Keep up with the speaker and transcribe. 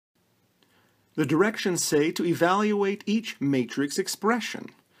The directions say to evaluate each matrix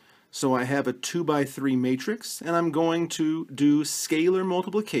expression. So I have a 2 by 3 matrix, and I'm going to do scalar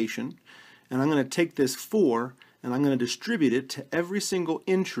multiplication, and I'm going to take this 4 and I'm going to distribute it to every single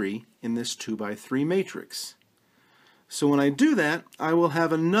entry in this 2 by 3 matrix. So when I do that, I will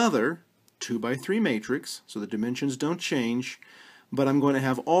have another 2 by 3 matrix, so the dimensions don't change, but I'm going to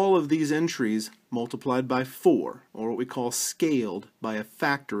have all of these entries multiplied by 4, or what we call scaled by a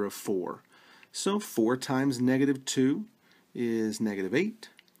factor of 4. So 4 times -2 is -8.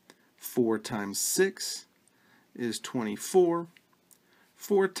 4 times 6 is 24.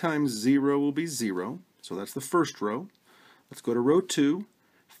 4 times 0 will be 0. So that's the first row. Let's go to row 2.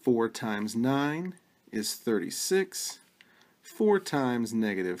 4 times 9 is 36. 4 times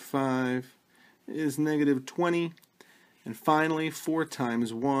 -5 is -20. And finally, 4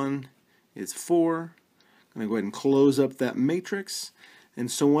 times 1 is 4. I'm going to go ahead and close up that matrix. And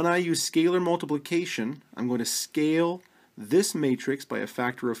so when I use scalar multiplication, I'm going to scale this matrix by a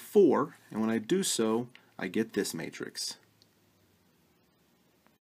factor of 4. And when I do so, I get this matrix.